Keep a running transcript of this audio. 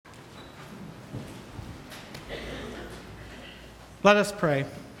Let us pray.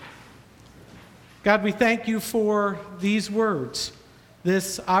 God, we thank you for these words,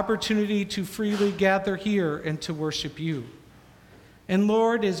 this opportunity to freely gather here and to worship you. And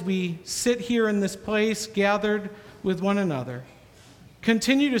Lord, as we sit here in this place gathered with one another,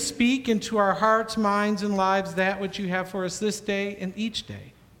 continue to speak into our hearts, minds, and lives that which you have for us this day and each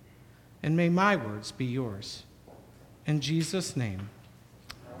day. And may my words be yours. In Jesus' name,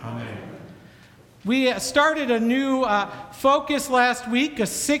 amen. We started a new focus last week,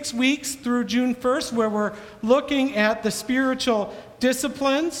 6 weeks through June 1st, where we're looking at the spiritual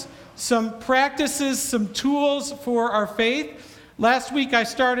disciplines, some practices, some tools for our faith. Last week I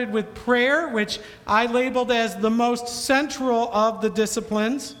started with prayer, which I labeled as the most central of the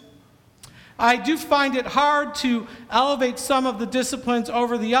disciplines. I do find it hard to elevate some of the disciplines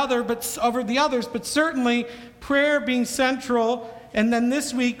over the others, but certainly prayer being central. And then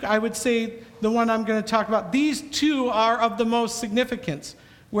this week I would say the one I'm going to talk about, these two are of the most significance.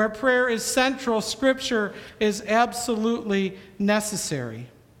 Where prayer is central, Scripture is absolutely necessary.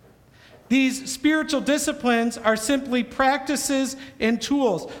 These spiritual disciplines are simply practices and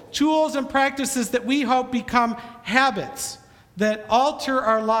tools and practices that we hope become habits that alter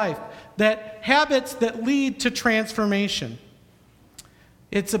our life, that habits that lead to transformation.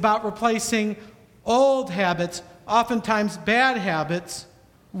 It's about replacing old habits, oftentimes bad habits,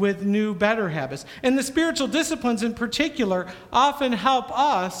 with new, better habits. And the spiritual disciplines in particular often help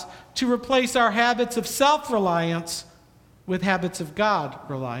us to replace our habits of self-reliance with habits of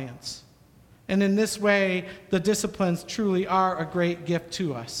God-reliance. And in this way, the disciplines truly are a great gift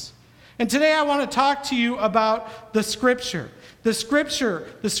to us. And today I want to talk to you about the Scripture. The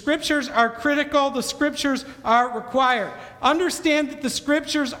Scriptures are critical. The Scriptures are required. Understand that the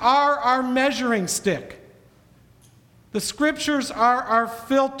Scriptures are our measuring stick. The Scriptures are our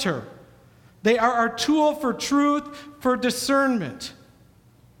filter. They are our tool for truth, for discernment.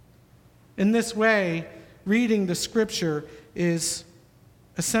 In this way, reading the Scripture is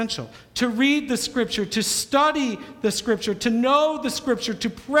essential. To read the Scripture, to study the Scripture, to know the Scripture, to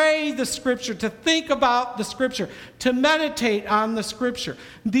pray the Scripture, to think about the Scripture, to meditate on the Scripture.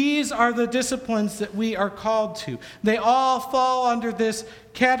 These are the disciplines that we are called to. They all fall under this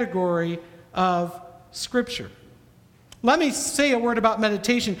category of Scripture. Let me say a word about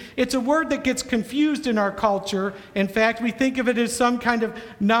meditation. It's a word that gets confused in our culture. In fact, we think of it as some kind of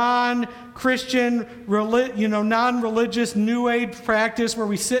non-Christian, non-religious New Age practice where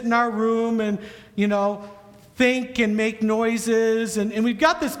we sit in our room and, think and make noises. And we've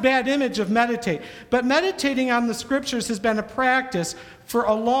got this bad image of meditate. But meditating on the Scriptures has been a practice for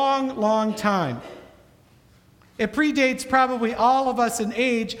a long, long time. It predates probably all of us in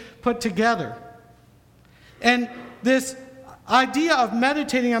age put together. And this idea of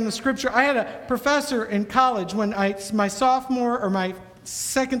meditating on the Scripture, I had a professor in college when my sophomore or my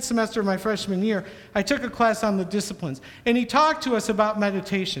second semester of my freshman year, I took a class on the disciplines. And he talked to us about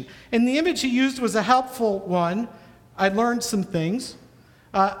meditation. And the image he used was a helpful one. I learned some things.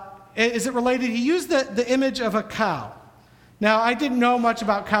 Is it related? He used the image of a cow. Now, I didn't know much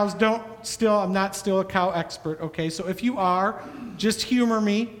about cows. I'm not still a cow expert, okay? So if you are, just humor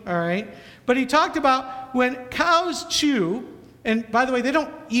me, all right? But he talked about when cows chew, and by the way, they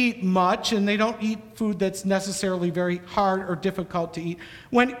don't eat much, and they don't eat food that's necessarily very hard or difficult to eat.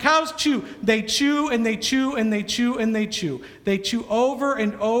 When cows chew, they chew and they chew and they chew and they chew. They chew over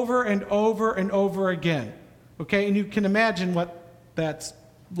and over and over and over again, okay? And you can imagine what that's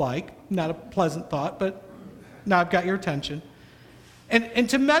like. Not a pleasant thought, but now I've got your attention. And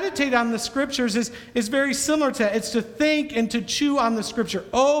to meditate on the Scriptures is very similar to that. It's to think and to chew on the Scripture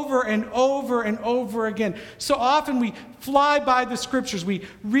over and over and over again. So often we fly by the Scriptures. We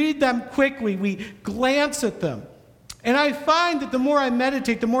read them quickly. We glance at them. And I find that the more I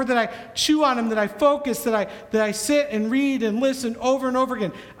meditate, the more that I chew on them, that I focus, that I sit and read and listen over and over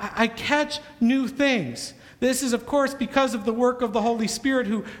again, I catch new things. This is, of course, because of the work of the Holy Spirit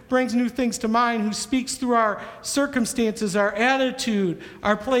who brings new things to mind, who speaks through our circumstances, our attitude,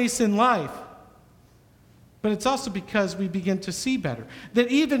 our place in life. But it's also because we begin to see better. That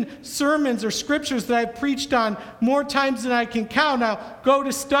even sermons or scriptures that I've preached on more times than I can count, I'll go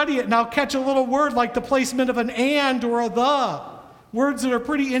to study it and I'll catch a little word like the placement of an and or a the. Words that are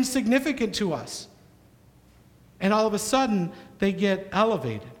pretty insignificant to us. And all of a sudden, they get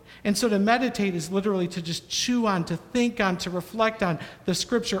elevated. And so to meditate is literally to just chew on, to think on, to reflect on the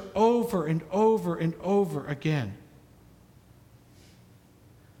Scripture over and over and over again.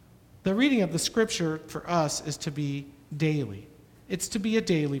 The reading of the Scripture for us is to be daily. It's to be a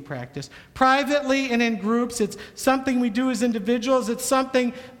daily practice. Privately and in groups, it's something we do as individuals. It's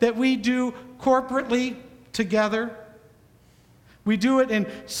something that we do corporately together. We do it in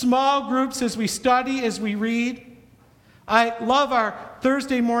small groups as we study, as we read. I love our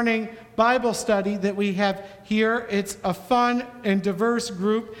Thursday morning Bible study that we have here. It's a fun and diverse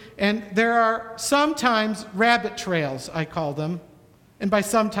group, and there are sometimes rabbit trails, I call them. And by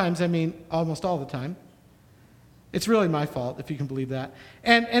sometimes, I mean almost all the time. It's really my fault, if you can believe that.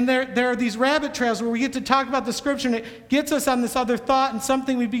 And there are these rabbit trails where we get to talk about the Scripture, and it gets us on this other thought and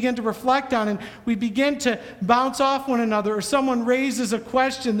something we begin to reflect on, and we begin to bounce off one another, or someone raises a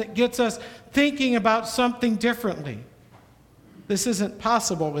question that gets us thinking about something differently. This isn't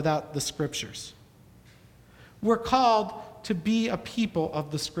possible without the Scriptures. We're called to be a people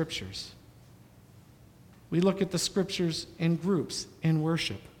of the Scriptures. We look at the Scriptures in groups, in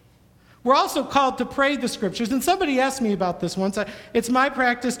worship. We're also called to pray the Scriptures. And somebody asked me about this once. It's my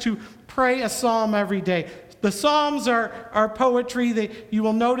practice to pray a psalm every day. The Psalms are poetry. You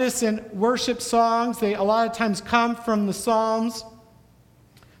will notice in worship songs, they a lot of times come from the Psalms.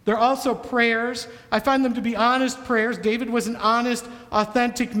 They're also prayers. I find them to be honest prayers. David was an honest,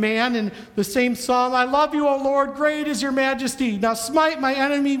 authentic man. In the same psalm, I love you, O Lord, great is your majesty. Now smite my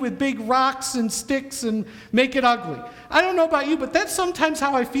enemy with big rocks and sticks and make it ugly. I don't know about you, but that's sometimes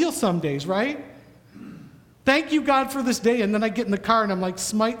how I feel some days, right? Thank you, God, for this day. And then I get in the car and I'm like,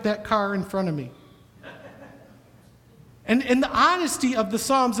 smite that car in front of me. And the honesty of the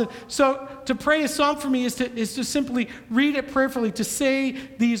Psalms. And so to pray a psalm for me is to simply read it prayerfully, to say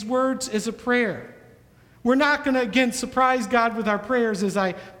these words as a prayer. We're not going to, again, surprise God with our prayers, as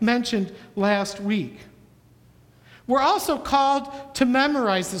I mentioned last week. We're also called to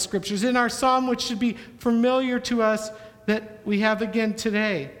memorize the Scriptures in our psalm, which should be familiar to us, that we have again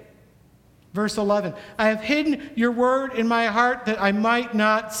today. Verse 11, I have hidden your word in my heart that I might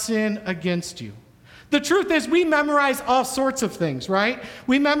not sin against you. The truth is, we memorize all sorts of things, right?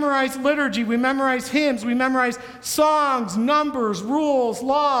 We memorize liturgy, we memorize hymns, we memorize songs, numbers, rules,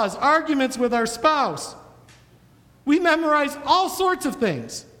 laws, arguments with our spouse. We memorize all sorts of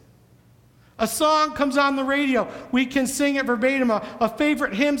things. A song comes on the radio, we can sing it verbatim, a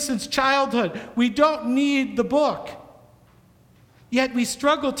favorite hymn since childhood. We don't need the book. Yet we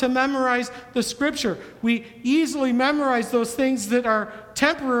struggle to memorize the Scripture. We easily memorize those things that are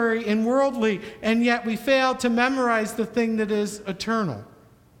temporary and worldly, and yet we fail to memorize the thing that is eternal.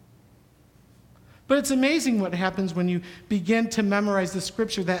 But it's amazing what happens when you begin to memorize the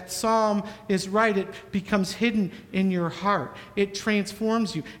Scripture. That psalm is right. It becomes hidden in your heart. It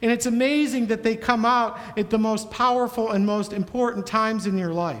transforms you. And it's amazing that they come out at the most powerful and most important times in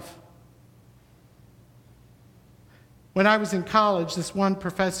your life. When I was in college, this one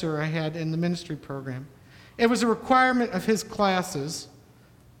professor I had in the ministry program, it was a requirement of his classes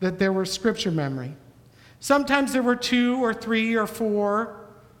that there were Scripture memory. Sometimes there were 2 or 3 or 4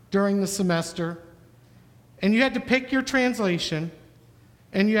 during the semester, and you had to pick your translation,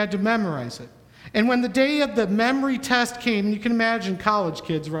 and you had to memorize it. And when the day of the memory test came, and you can imagine college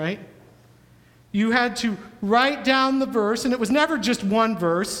kids, right? You had to write down the verse, and it was never just one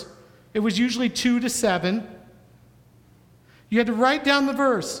verse. It was usually 2 to 7. You had to write down the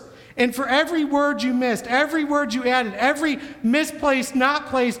verse. And for every word you missed, every word you added, every misplaced, not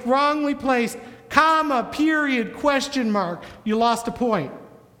placed, wrongly placed, comma, period, question mark, you lost a point.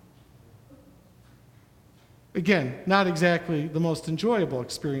 Again, not exactly the most enjoyable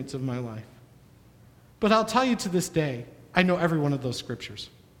experience of my life. But I'll tell you, to this day, I know every one of those scriptures.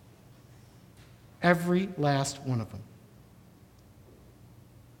 Every last one of them.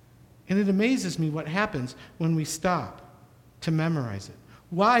 And it amazes me what happens when we stop to memorize it.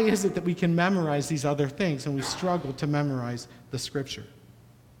 Why is it that we can memorize these other things and we struggle to memorize the Scripture?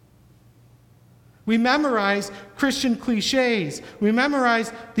 We memorize Christian cliches. We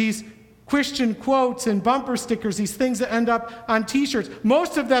memorize these Christian quotes and bumper stickers, these things that end up on t-shirts.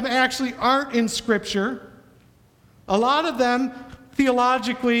 Most of them actually aren't in Scripture. A lot of them,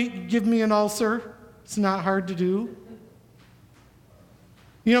 theologically, give me an ulcer. It's not hard to do.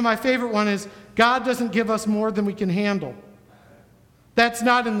 You know, my favorite one is, God doesn't give us more than we can handle. That's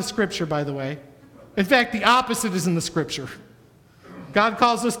not in the Scripture, by the way. In fact, the opposite is in the Scripture. God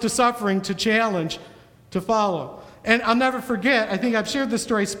calls us to suffering, to challenge, to follow. And I'll never forget, I think I've shared this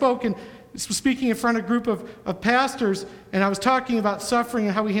story, speaking in front of a group of pastors, and I was talking about suffering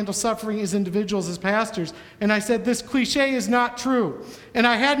and how we handle suffering as individuals, as pastors. And I said, this cliche is not true. And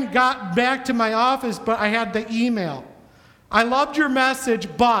I hadn't got back to my office, but I had the email. I loved your message,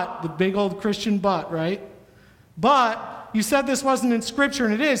 but, the big old Christian but, right? But you said this wasn't in Scripture,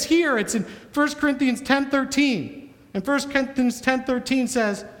 and it is. Here, it's in 1 Corinthians 10:13. And 1 Corinthians 10:13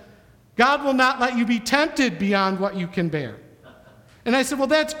 says, God will not let you be tempted beyond what you can bear. And I said, well,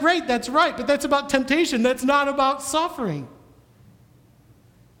 that's great, that's right, but that's about temptation. That's not about suffering.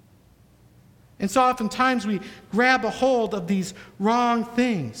 And so oftentimes we grab a hold of these wrong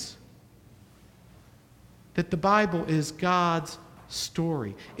things. That the Bible is God's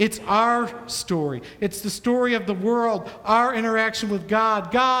story. It's our story. It's the story of the world, our interaction with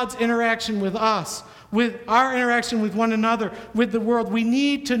God, God's interaction with us, with our interaction with one another, with the world. We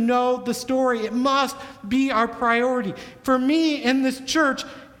need to know the story. It must be our priority. For me in this church,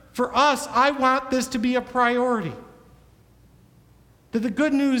 for us, I want this to be a priority. That the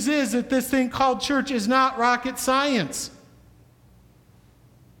good news is that this thing called church is not rocket science.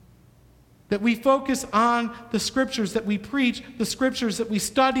 That we focus on the Scriptures, that we preach the Scriptures, that we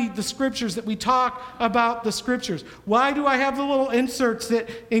study the Scriptures, that we talk about the Scriptures. Why do I have the little inserts that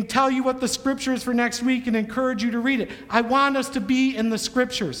and tell you what the Scripture is for next week and encourage you to read it? I want us to be in the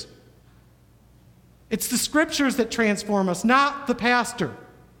Scriptures. It's the Scriptures that transform us, not the pastor.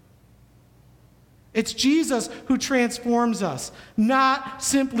 It's Jesus who transforms us, not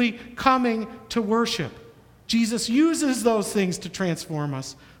simply coming to worship. Jesus uses those things to transform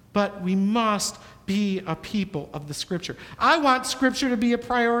us. But we must be a people of the Scripture. I want Scripture to be a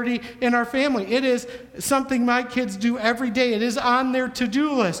priority in our family. It is something my kids do every day. It is on their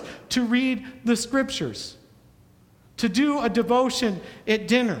to-do list to read the Scriptures, to do a devotion at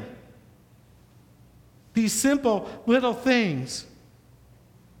dinner. These simple little things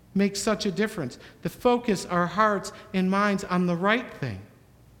make such a difference to focus our hearts and minds on the right thing.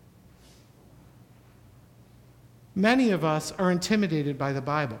 Many of us are intimidated by the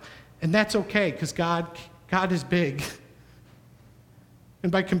Bible, and that's okay because God is big. And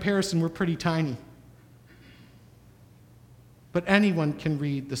by comparison, we're pretty tiny. But anyone can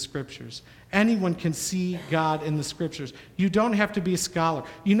read the Scriptures. Anyone can see God in the Scriptures. You don't have to be a scholar.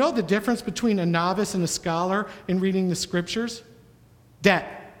 You know the difference between a novice and a scholar in reading the Scriptures?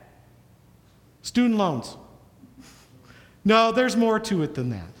 Debt. Student loans. No, there's more to it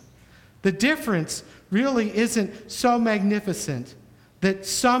than that. The difference really isn't so magnificent that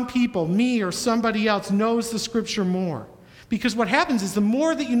some people, me or somebody else, knows the Scripture more. Because what happens is the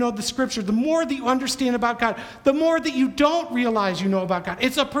more that you know the Scripture, the more that you understand about God, the more that you don't realize you know about God.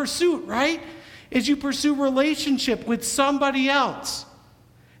 It's a pursuit, right? As you pursue relationship with somebody else,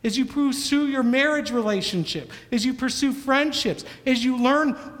 as you pursue your marriage relationship, as you pursue friendships, as you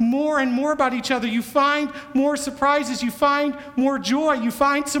learn more and more about each other, you find more surprises, you find more joy, you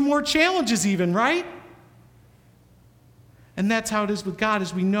find some more challenges even, right? And that's how it is with God.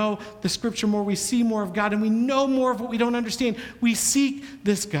 As we know the Scripture more, we see more of God, and we know more of what we don't understand. We seek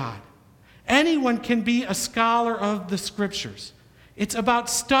this God. Anyone can be a scholar of the Scriptures. It's about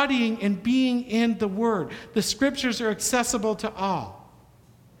studying and being in the Word. The Scriptures are accessible to all.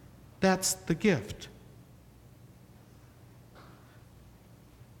 That's the gift.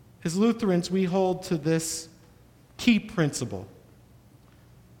 As Lutherans, we hold to this key principle.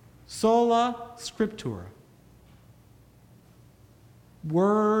 Sola Scriptura.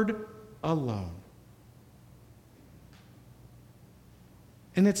 Word alone.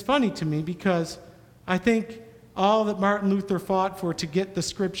 And it's funny to me because I think all that Martin Luther fought for to get the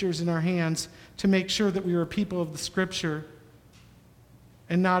Scriptures in our hands, to make sure that we were a people of the Scripture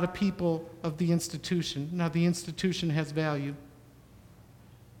and not a people of the institution. Now, the institution has value.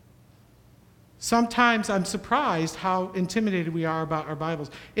 Sometimes I'm surprised how intimidated we are about our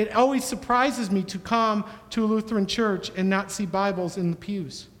Bibles. It always surprises me to come to a Lutheran church and not see Bibles in the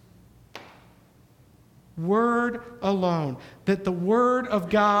pews. Word alone. That the Word of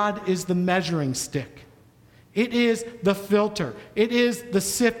God is the measuring stick. It is the filter. It is the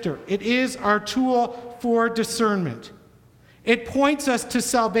sifter. It is our tool for discernment. It points us to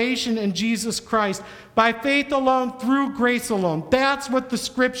salvation in Jesus Christ by faith alone, through grace alone. That's what the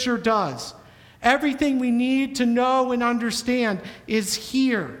Scripture does. Everything we need to know and understand is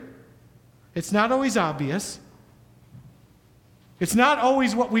here. It's not always obvious. It's not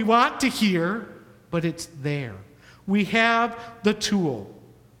always what we want to hear, but it's there. We have the tool.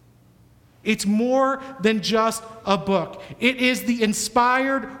 It's more than just a book. It is the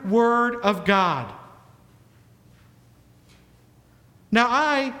inspired Word of God. Now,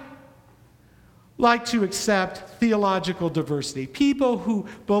 I like to accept theological diversity, people who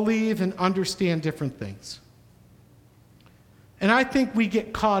believe and understand different things. And I think we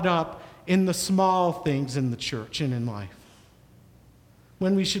get caught up in the small things in the church and in life,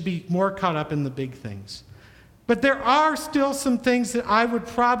 when we should be more caught up in the big things. But there are still some things that I would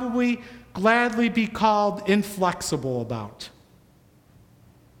probably gladly be called inflexible about.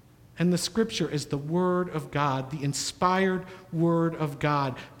 And the Scripture is the Word of God, the inspired Word of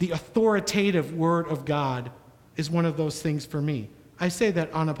God, the authoritative Word of God is one of those things for me. I say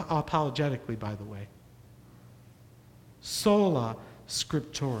that unapologetically, by the way. Sola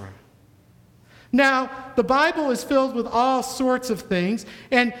Scriptura. Now, the Bible is filled with all sorts of things,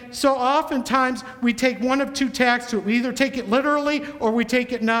 and so oftentimes we take one of two tacks to it. We either take it literally or we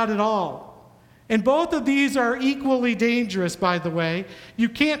take it not at all. And both of these are equally dangerous, by the way. You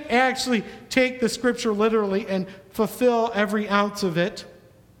can't actually take the Scripture literally and fulfill every ounce of it.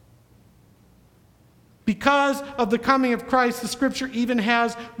 Because of the coming of Christ, the Scripture even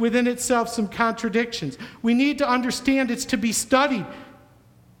has within itself some contradictions. We need to understand it's to be studied,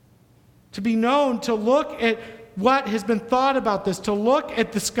 to be known, to look at what has been thought about this, to look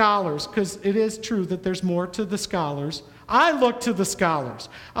at the scholars, because it is true that there's more to the scholars. I look to the scholars.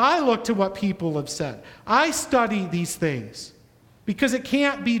 I look to what people have said. I study these things because it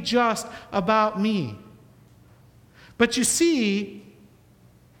can't be just about me. But you see,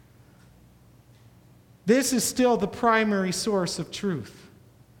 this is still the primary source of truth.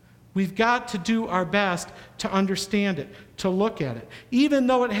 We've got to do our best to understand it, to look at it, even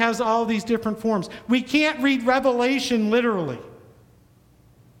though it has all these different forms. We can't read Revelation literally.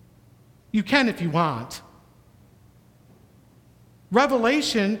 You can if you want.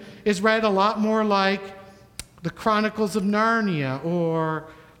 Revelation is read a lot more like the Chronicles of Narnia or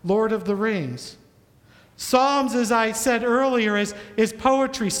Lord of the Rings. Psalms, as I said earlier, is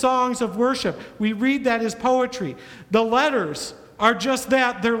poetry, songs of worship. We read that as poetry. The letters are just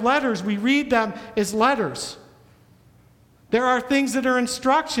that. They're letters. We read them as letters. There are things that are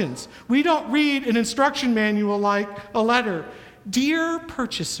instructions. We don't read an instruction manual like a letter. Dear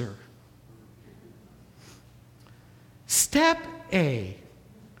purchaser, step A.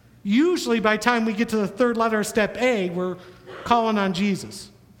 Usually by the time we get to the third letter of step A, we're calling on Jesus.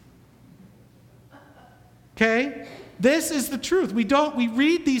 Okay? This is the truth. We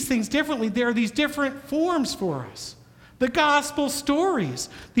read these things differently. There are these different forms for us. The gospel stories,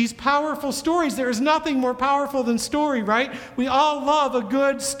 these powerful stories. There is nothing more powerful than story, right? We all love a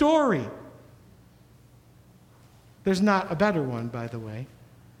good story. There's not a better one, by the way.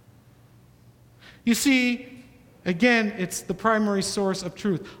 You see, again, it's the primary source of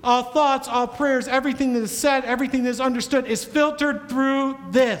truth. All thoughts, all prayers, everything that is said, everything that is understood is filtered through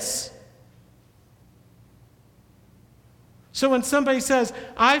this. So when somebody says,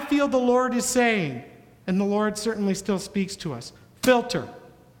 I feel the Lord is saying, and the Lord certainly still speaks to us, filter.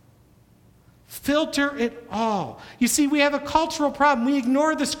 Filter it all. You see, we have a cultural problem. We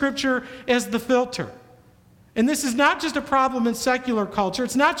ignore the Scripture as the filter. And this is not just a problem in secular culture.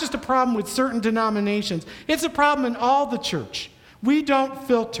 It's not just a problem with certain denominations. It's a problem in all the church. We don't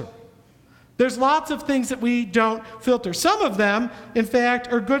filter. There's lots of things that we don't filter. Some of them, in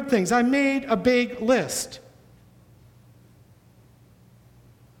fact, are good things. I made a big list.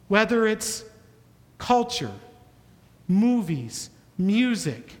 Whether it's culture, movies,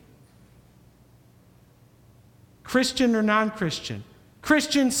 music, Christian or non-Christian,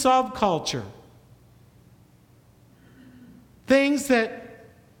 Christian subculture, things that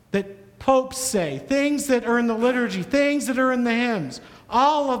popes say, things that are in the liturgy, things that are in the hymns.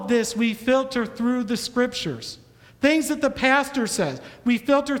 All of this we filter through the Scriptures. Things that the pastor says, we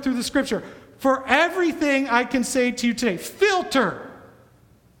filter through the Scripture. For everything I can say to you today, filter.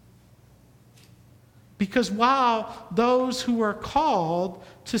 Because while those who are called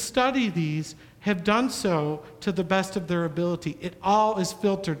to study these have done so to the best of their ability, it all is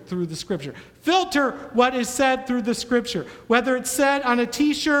filtered through the Scripture. Filter what is said through the Scripture. Whether it's said on a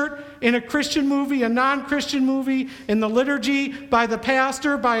t-shirt, in a Christian movie, a non-Christian movie, in the liturgy, by the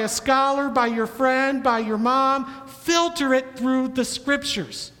pastor, by a scholar, by your friend, by your mom, filter it through the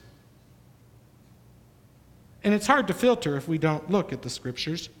Scriptures. And it's hard to filter if we don't look at the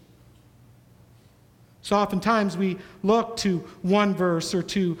Scriptures. So oftentimes we look to one verse or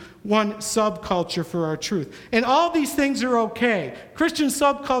to one subculture for our truth. And all these things are okay. Christian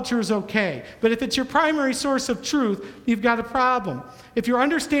subculture is okay. But if it's your primary source of truth, you've got a problem. If your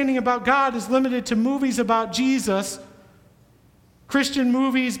understanding about God is limited to movies about Jesus, Christian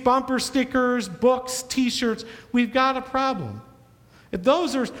movies, bumper stickers, books, t-shirts, we've got a problem. If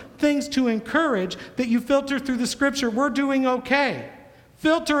those are things to encourage that you filter through the Scripture, we're doing okay.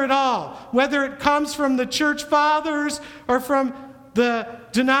 Filter it all, whether it comes from the church fathers or from the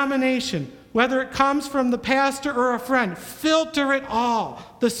denomination, whether it comes from the pastor or a friend. Filter it all.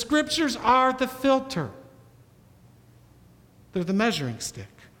 The Scriptures are the filter. They're the measuring stick.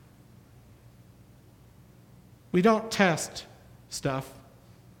 We don't test stuff.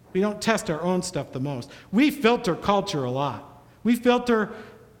 We don't test our own stuff the most. We filter culture a lot. We filter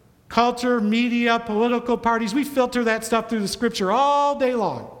culture, media, political parties, we filter that stuff through the Scripture all day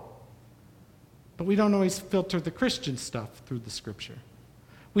long. But we don't always filter the Christian stuff through the Scripture.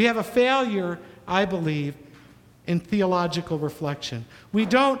 We have a failure, I believe, in theological reflection. We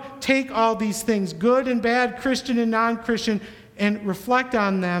don't take all these things, good and bad, Christian and non-Christian, and reflect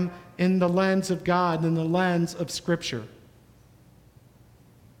on them in the lens of God, in the lens of Scripture.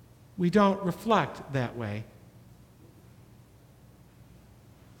 We don't reflect that way.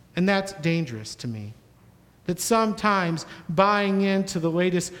 And that's dangerous to me. That sometimes buying into the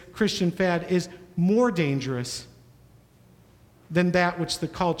latest Christian fad is more dangerous than that which the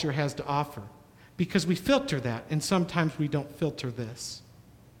culture has to offer. Because we filter that, and sometimes we don't filter this.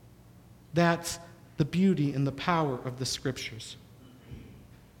 That's the beauty and the power of the Scriptures.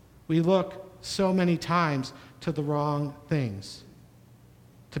 We look so many times to the wrong things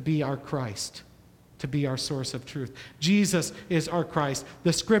to be our Christ, to be our source of truth. Jesus is our Christ.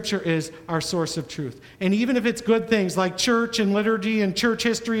 The Scripture is our source of truth. And even if it's good things like church and liturgy and church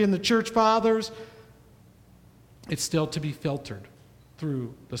history and the church fathers, it's still to be filtered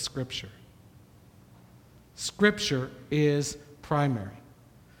through the Scripture. Scripture is primary.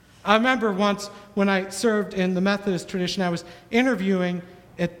 I remember once when I served in the Methodist tradition, I was interviewing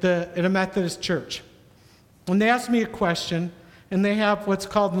at a Methodist church. And they asked me a question, and they have what's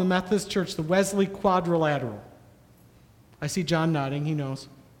called in the Methodist church the Wesley Quadrilateral. I see John nodding, he knows.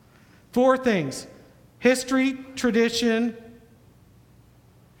 4 things: history, tradition,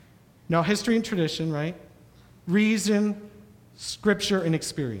 right? Reason, Scripture, and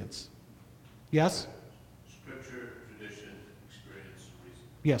experience. Yes? Scripture, tradition, experience, reason.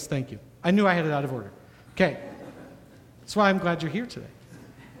 Yes, thank you. I knew I had it out of order. Okay. That's why I'm glad you're here today.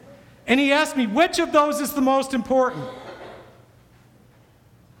 And he asked me, which of those is the most important?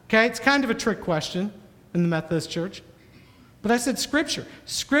 Okay, it's kind of a trick question in the Methodist Church. But I said Scripture.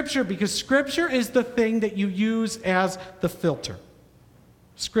 Scripture, because Scripture is the thing that you use as the filter.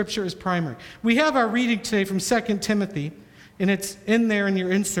 Scripture is primary. We have our reading today from 2 Timothy, and it's in there in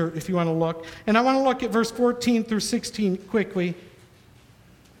your insert if you want to look. And I want to look at verse 14 through 16 quickly.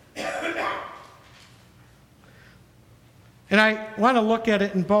 And I want to look at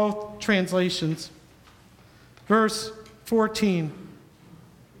it in both translations. Verse 14.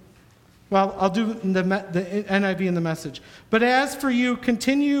 Well, I'll do the NIV and the Message. But as for you,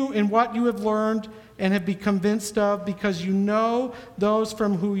 continue in what you have learned and have become convinced of, because you know those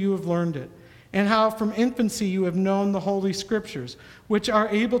from whom you have learned it, and how from infancy you have known the Holy Scriptures, which are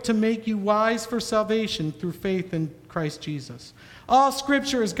able to make you wise for salvation through faith in Christ Jesus. All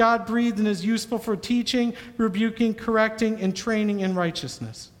Scripture is God-breathed and is useful for teaching, rebuking, correcting, and training in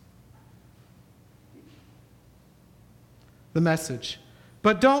righteousness. The Message.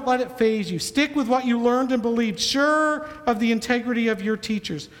 But don't let it faze you. Stick with what you learned and believed, sure of the integrity of your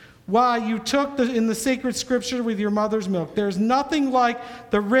teachers. Why, you took in the sacred Scripture with your mother's milk. There's nothing like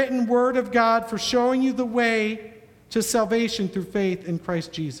the written Word of God for showing you the way to salvation through faith in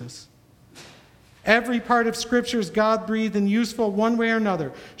Christ Jesus. Every part of Scripture is God-breathed and useful one way or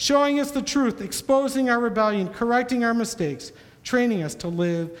another, showing us the truth, exposing our rebellion, correcting our mistakes, training us to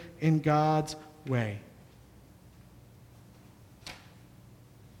live in God's way.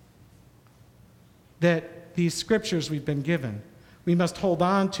 That these Scriptures we've been given, we must hold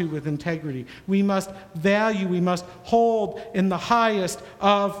on to with integrity. We must value, we must hold in the highest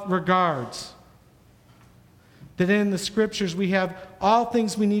of regards. That in the Scriptures we have all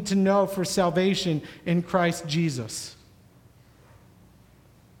things we need to know for salvation in Christ Jesus.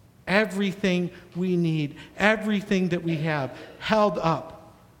 Everything we need, everything that we have, held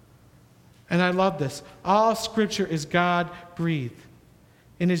up. And I love this. All Scripture is God-breathed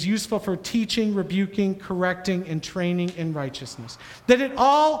and is useful for teaching, rebuking, correcting, and training in righteousness. That it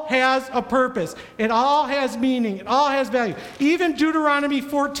all has a purpose. It all has meaning. It all has value. Even Deuteronomy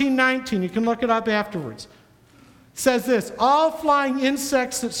 14:19, you can look it up afterwards, says this: all flying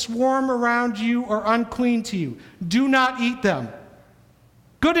insects that swarm around you are unclean to you. Do not eat them.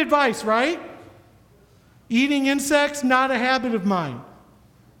 Good advice, right? Eating insects, not a habit of mine.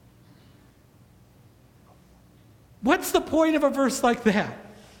 What's the point of a verse like that?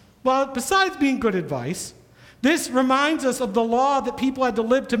 Well, besides being good advice, this reminds us of the law that people had to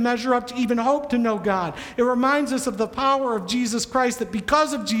live to measure up to even hope to know God. It reminds us of the power of Jesus Christ, that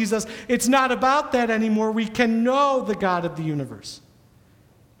because of Jesus, it's not about that anymore. We can know the God of the universe.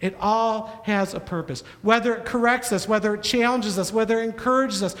 It all has a purpose. Whether it corrects us, whether it challenges us, whether it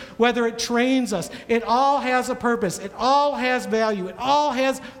encourages us, whether it trains us, it all has a purpose. It all has value. It all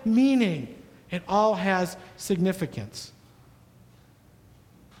has meaning. It all has significance.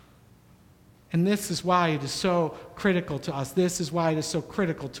 And this is why it is so critical to us. This is why it is so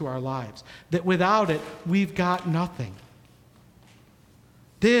critical to our lives. That without it, we've got nothing.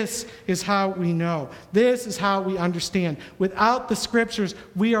 This is how we know. This is how we understand. Without the Scriptures,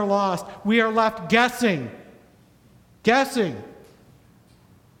 we are lost. We are left guessing. guessing.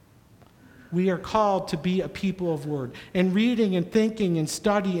 We are called to be a people of word, and reading and thinking and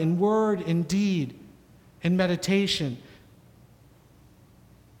study and word and deed and meditation.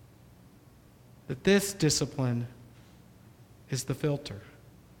 That this discipline is the filter.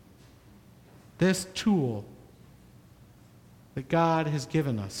 This tool that God has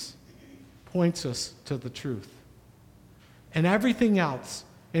given us points us to the truth. And everything else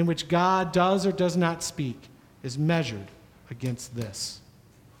in which God does or does not speak is measured against this.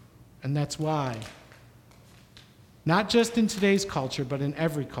 And that's why, not just in today's culture, but in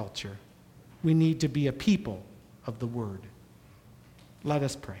every culture, we need to be a people of the Word. Let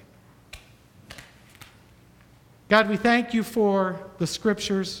us pray. God, we thank you for the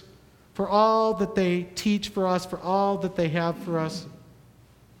Scriptures, for all that they teach for us, for all that they have for us.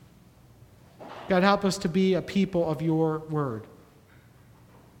 God, help us to be a people of your Word.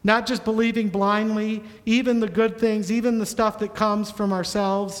 Not just believing blindly, even the good things, even the stuff that comes from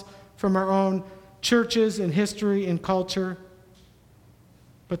ourselves, from our own churches and history and culture,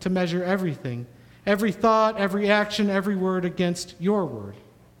 but to measure everything, every thought, every action, every word against your word.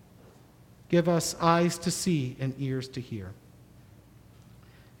 Give us eyes to see and ears to hear.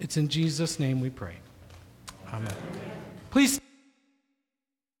 It's in Jesus' name we pray. Amen. Please.